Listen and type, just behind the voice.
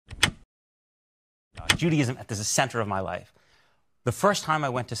Judaism at the center of my life. The first time I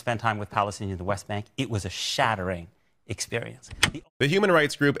went to spend time with Palestinians in the West Bank, it was a shattering experience. The human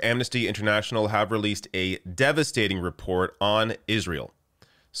rights group Amnesty International have released a devastating report on Israel.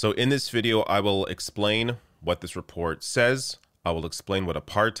 So in this video, I will explain what this report says. I will explain what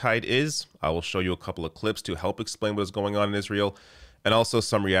apartheid is. I will show you a couple of clips to help explain what is going on in Israel, and also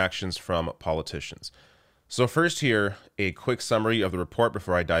some reactions from politicians. So first here, a quick summary of the report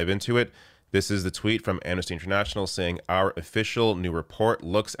before I dive into it. This is the tweet from Amnesty International saying, "Our official new report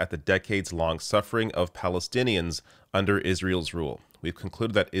looks at the decades-long suffering of Palestinians under Israel's rule. We've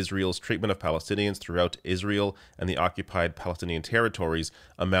concluded that Israel's treatment of Palestinians throughout Israel and the occupied Palestinian territories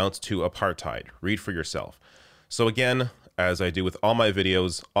amounts to apartheid. Read for yourself." So again, as I do with all my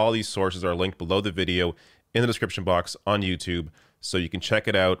videos, all these sources are linked below the video in the description box on YouTube, so you can check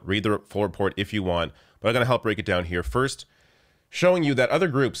it out, read the full report if you want. But I'm going to help break it down here. First, showing you that other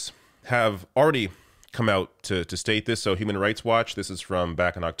groups have already come out to state this. So Human Rights Watch, this is from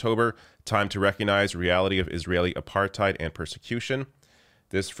back in October, time to recognize reality of Israeli apartheid and persecution.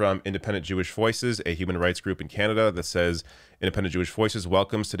 This from Independent Jewish Voices, a human rights group in Canada that says, Independent Jewish Voices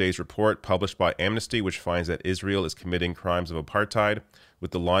welcomes today's report published by Amnesty, which finds that Israel is committing crimes of apartheid. With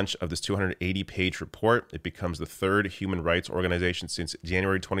the launch of this 280-page report, it becomes the third human rights organization since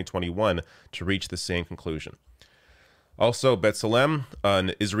January 2021 to reach the same conclusion. Also, B'Tselem,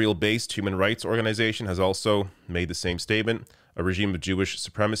 an Israel-based human rights organization, has also made the same statement. A regime of Jewish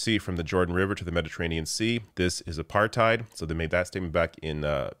supremacy from the Jordan River to the Mediterranean Sea. This is apartheid. So they made that statement back in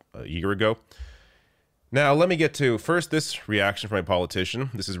a year ago. Now, let me get to first this reaction from a politician.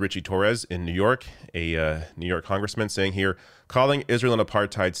 This is Richie Torres in New York, a New York congressman, saying here, calling Israel an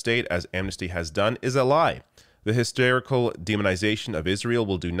apartheid state, as Amnesty has done, is a lie. The hysterical demonization of Israel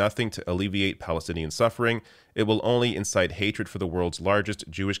will do nothing to alleviate Palestinian suffering. It will only incite hatred for the world's largest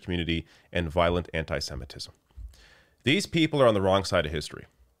Jewish community and violent anti-Semitism. These people are on the wrong side of history,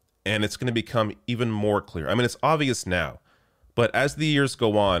 and it's going to become even more clear. I mean, it's obvious now, but as the years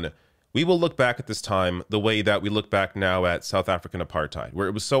go on, we will look back at this time the way that we look back now at South African apartheid, where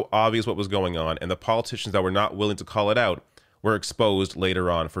it was so obvious what was going on, and the politicians that were not willing to call it out were exposed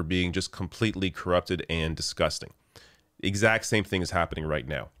later on for being just completely corrupted and disgusting. The exact same thing is happening right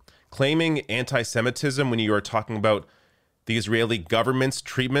now. Claiming anti-Semitism when you are talking about the Israeli government's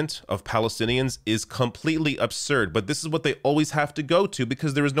treatment of Palestinians is completely absurd, but this is what they always have to go to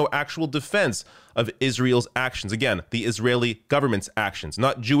because there is no actual defense of Israel's actions. Again, the Israeli government's actions,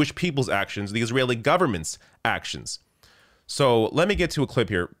 not Jewish people's actions, the Israeli government's actions. So let me get to a clip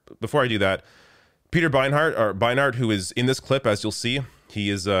here. Before I do that, Peter Beinart, who is in this clip, as you'll see, he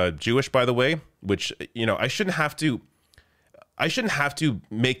is Jewish, by the way, which, you know, I shouldn't have to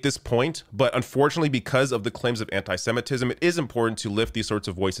make this point, but unfortunately, because of the claims of anti-Semitism, it is important to lift these sorts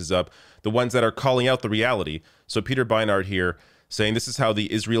of voices up, the ones that are calling out the reality. So Peter Beinart here saying this is how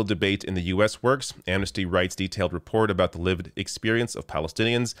the Israel debate in the U.S. works. Amnesty writes detailed report about the lived experience of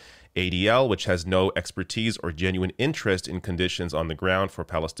Palestinians. ADL, which has no expertise or genuine interest in conditions on the ground for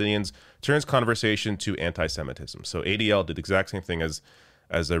Palestinians, turns conversation to anti-Semitism. So ADL did the exact same thing as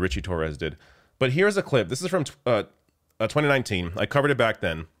Richie Torres did. But here's a clip. This is from 2019. I covered it back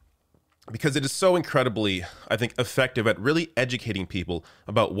then because it is so incredibly, I think, effective at really educating people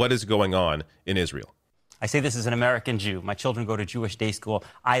about what is going on in Israel. I say this as an American Jew. My children go to Jewish day school.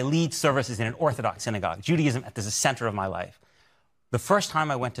 I lead services in an Orthodox synagogue. Judaism at the center of my life. The first time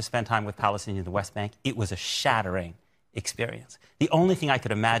I went to spend time with Palestinians in the West Bank, it was a shattering experience. The only thing I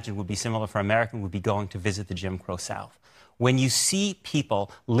could imagine would be similar for American would be going to visit the Jim Crow South. When you see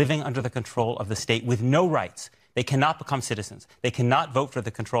people living under the control of the state with no rights, they cannot become citizens. They cannot vote for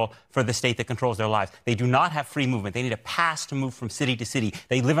the state that controls their lives. They do not have free movement. They need a pass to move from city to city.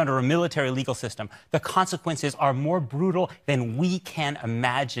 They live under a military legal system. The consequences are more brutal than we can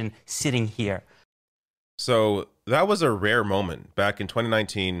imagine sitting here. So that was a rare moment back in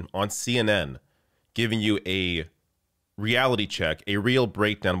 2019 on CNN, giving you a reality check, a real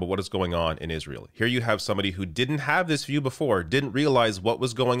breakdown of what is going on in Israel. Here you have somebody who didn't have this view before, didn't realize what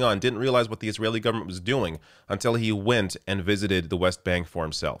was going on, didn't realize what the Israeli government was doing until he went and visited the West Bank for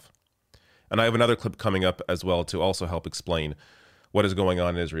himself. And I have another clip coming up as well to also help explain what is going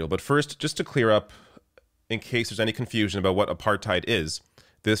on in Israel. But first, just to clear up, in case there's any confusion about what apartheid is,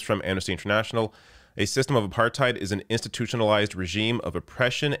 this from Amnesty International. A system of apartheid is an institutionalized regime of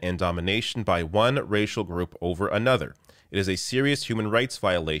oppression and domination by one racial group over another. It is a serious human rights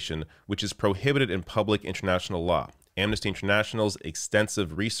violation which is prohibited in public international law. Amnesty International's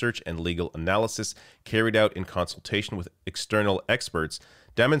extensive research and legal analysis carried out in consultation with external experts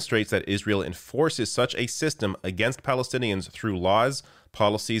demonstrates that Israel enforces such a system against Palestinians through laws,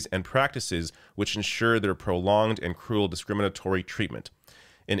 policies, and practices which ensure their prolonged and cruel discriminatory treatment.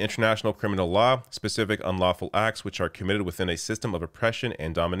 In international criminal law, specific unlawful acts which are committed within a system of oppression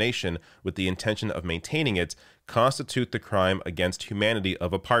and domination with the intention of maintaining it constitute the crime against humanity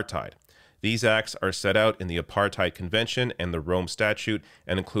of apartheid. These acts are set out in the Apartheid Convention and the Rome Statute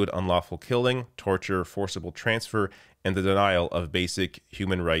and include unlawful killing, torture, forcible transfer, and the denial of basic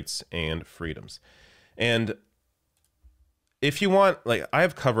human rights and freedoms. And if you want, I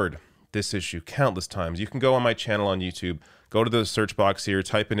have covered this issue countless times. You can go on my channel on YouTube, go to the search box here,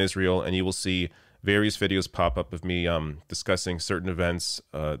 type in Israel, and you will see various videos pop up of me discussing certain events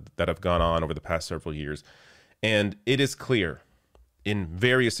that have gone on over the past several years. And it is clear in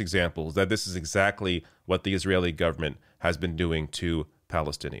various examples that this is exactly what the Israeli government has been doing to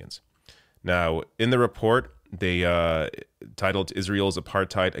Palestinians. Now, in the report, they titled Israel's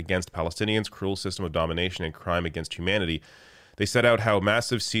Apartheid Against Palestinians, Cruel System of Domination and Crime Against Humanity. They set out how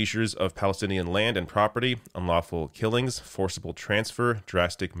massive seizures of Palestinian land and property, unlawful killings, forcible transfer,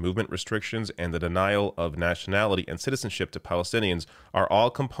 drastic movement restrictions, and the denial of nationality and citizenship to Palestinians are all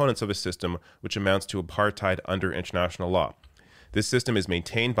components of a system which amounts to apartheid under international law. This system is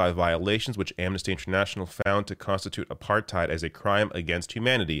maintained by violations which Amnesty International found to constitute apartheid as a crime against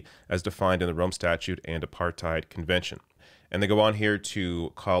humanity, as defined in the Rome Statute and Apartheid Convention. And they go on here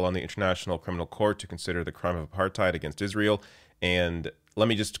to call on the International Criminal Court to consider the crime of apartheid against Israel. And let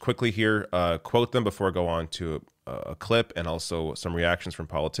me just quickly here quote them before I go on to a clip and also some reactions from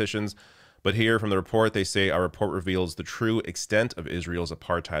politicians. But here from the report, they say, our report reveals the true extent of Israel's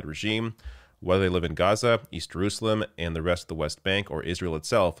apartheid regime. Whether they live in Gaza, East Jerusalem, and the rest of the West Bank, or Israel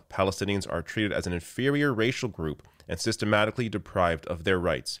itself, Palestinians are treated as an inferior racial group and systematically deprived of their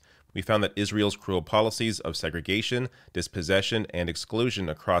rights. We found that Israel's cruel policies of segregation, dispossession, and exclusion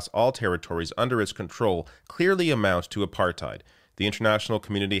across all territories under its control clearly amount to apartheid. The international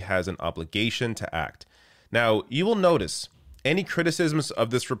community has an obligation to act. Now, you will notice any criticisms of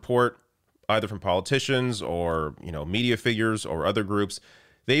this report, either from politicians or, media figures or other groups,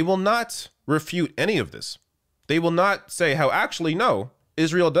 they will not refute any of this. They will not say how actually, no,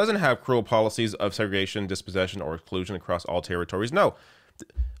 Israel doesn't have cruel policies of segregation, dispossession, or exclusion across all territories. No.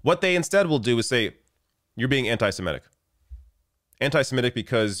 What they instead will do is say, you're being anti-Semitic. Anti-Semitic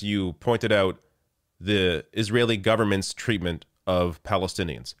because you pointed out the Israeli government's treatment of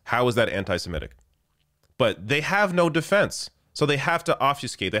Palestinians. How is that anti-Semitic? But they have no defense. So they have to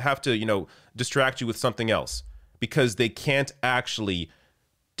obfuscate. They have to, distract you with something else because they can't actually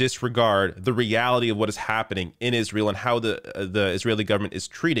disregard the reality of what is happening in Israel and how the Israeli government is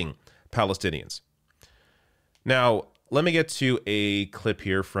treating Palestinians. Now, let me get to a clip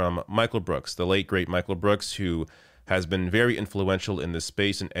here from Michael Brooks, the late, great Michael Brooks, who has been very influential in this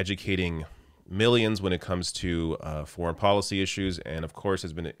space and educating millions when it comes to foreign policy issues, and of course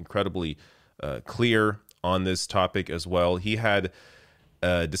has been incredibly clear on this topic as well. He had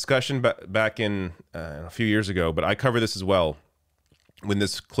a discussion back in a few years ago, but I cover this as well when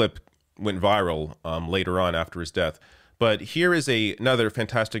this clip went viral later on after his death. But here is another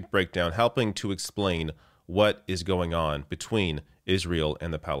fantastic breakdown helping to explain what is going on between Israel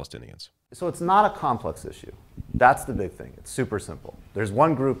and the Palestinians. So it's not a complex issue. That's the big thing. It's super simple. There's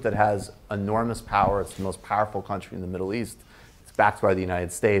one group that has enormous power. It's the most powerful country in the Middle East. It's backed by the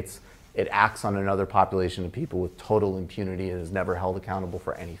United States. It acts on another population of people with total impunity and is never held accountable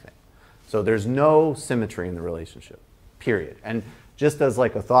for anything. So there's no symmetry in the relationship, period. And just as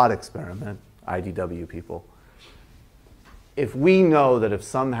like a thought experiment, IDW people, if we know that if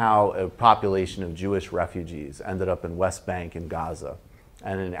somehow a population of Jewish refugees ended up in West Bank and Gaza,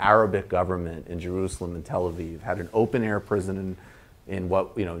 and an Arabic government in Jerusalem and Tel Aviv had an open-air prison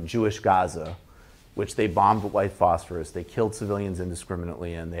in Jewish Gaza, which they bombed with white phosphorus, they killed civilians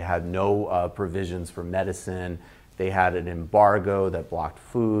indiscriminately, and they had no provisions for medicine. They had an embargo that blocked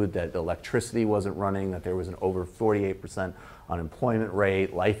food, that electricity wasn't running, that there was an over 48% unemployment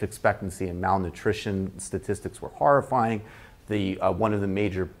rate, life expectancy and malnutrition statistics were horrifying. One of the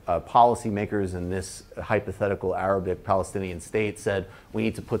major policymakers in this hypothetical Arabic Palestinian state said, we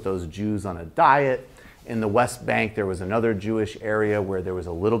need to put those Jews on a diet. In the West Bank, there was another Jewish area where there was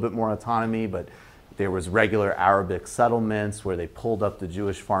a little bit more autonomy, but there was regular Arabic settlements where they pulled up the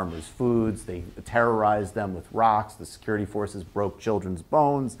Jewish farmers' foods, they terrorized them with rocks, the security forces broke children's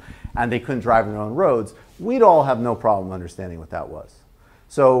bones, and they couldn't drive their own roads. We'd all have no problem understanding what that was.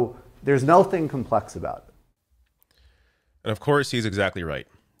 So there's nothing complex about it. And of course, he's exactly right.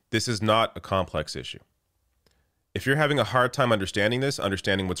 This is not a complex issue. If you're having a hard time understanding this,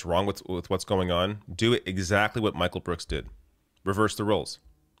 understanding what's wrong with what's going on, do exactly what Michael Brooks did. Reverse the roles.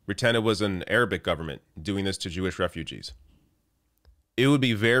 Pretend it was an Arabic government doing this to Jewish refugees. It would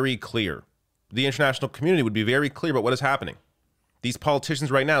be very clear. The international community would be very clear about what is happening. These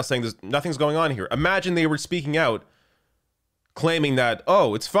politicians right now saying there's nothing's going on here. Imagine they were speaking out, claiming that,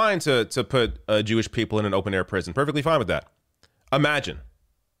 oh, it's fine to put Jewish people in an open air prison. Perfectly fine with that. Imagine.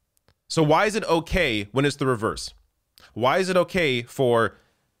 So why is it okay when it's the reverse? Why is it okay for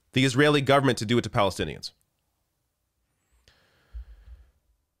the Israeli government to do it to Palestinians?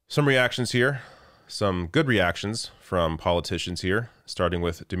 Some reactions here, some good reactions from politicians here, starting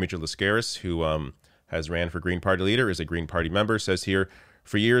with Dimitri Lascaris, who has ran for Green Party leader, is a Green Party member, says here,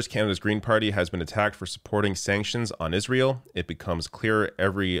 for years, Canada's Green Party has been attacked for supporting sanctions on Israel. It becomes clearer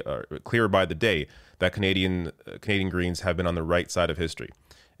by the day that Canadian Greens have been on the right side of history,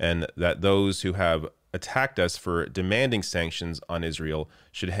 and that those who have attacked us for demanding sanctions on Israel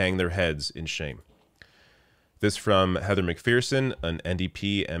should hang their heads in shame. This from Heather McPherson, an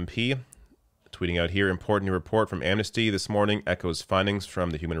NDP MP, tweeting out here, important new report from Amnesty this morning echoes findings from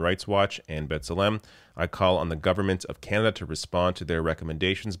the Human Rights Watch and B'Tselem. I call on the government of Canada to respond to their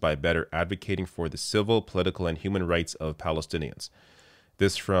recommendations by better advocating for the civil, political, and human rights of Palestinians.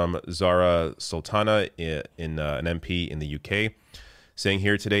 This from Zara Sultana, an MP in the UK, saying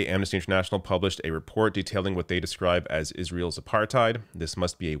here today, Amnesty International published a report detailing what they describe as Israel's apartheid. This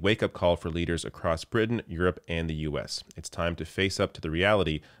must be a wake-up call for leaders across Britain, Europe, and the US. It's time to face up to the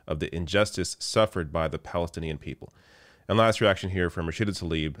reality of the injustice suffered by the Palestinian people. And last reaction here from Rashida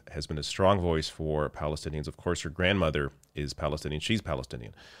Tlaib has been a strong voice for Palestinians. Of course, her grandmother is Palestinian. She's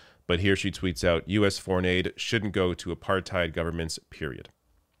Palestinian. But here she tweets out, U.S. foreign aid shouldn't go to apartheid governments, period.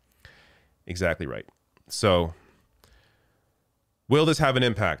 Exactly right. So, will this have an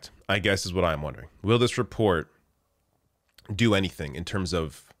impact? I guess is what I'm wondering. Will this report do anything in terms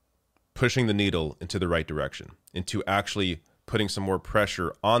of pushing the needle into the right direction, into actually putting some more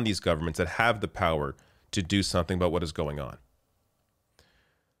pressure on these governments that have the power to do something about what is going on?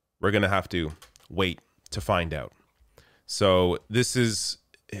 We're going to have to wait to find out. So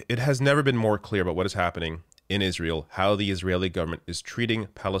it has never been more clear about what is happening in Israel, how the Israeli government is treating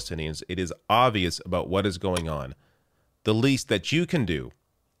Palestinians. It is obvious about what is going on. The least that you can do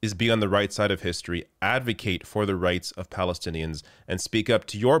is be on the right side of history, advocate for the rights of Palestinians, and speak up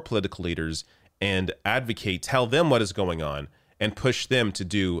to your political leaders and advocate, tell them what is going on, and push them to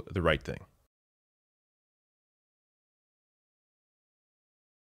do the right thing.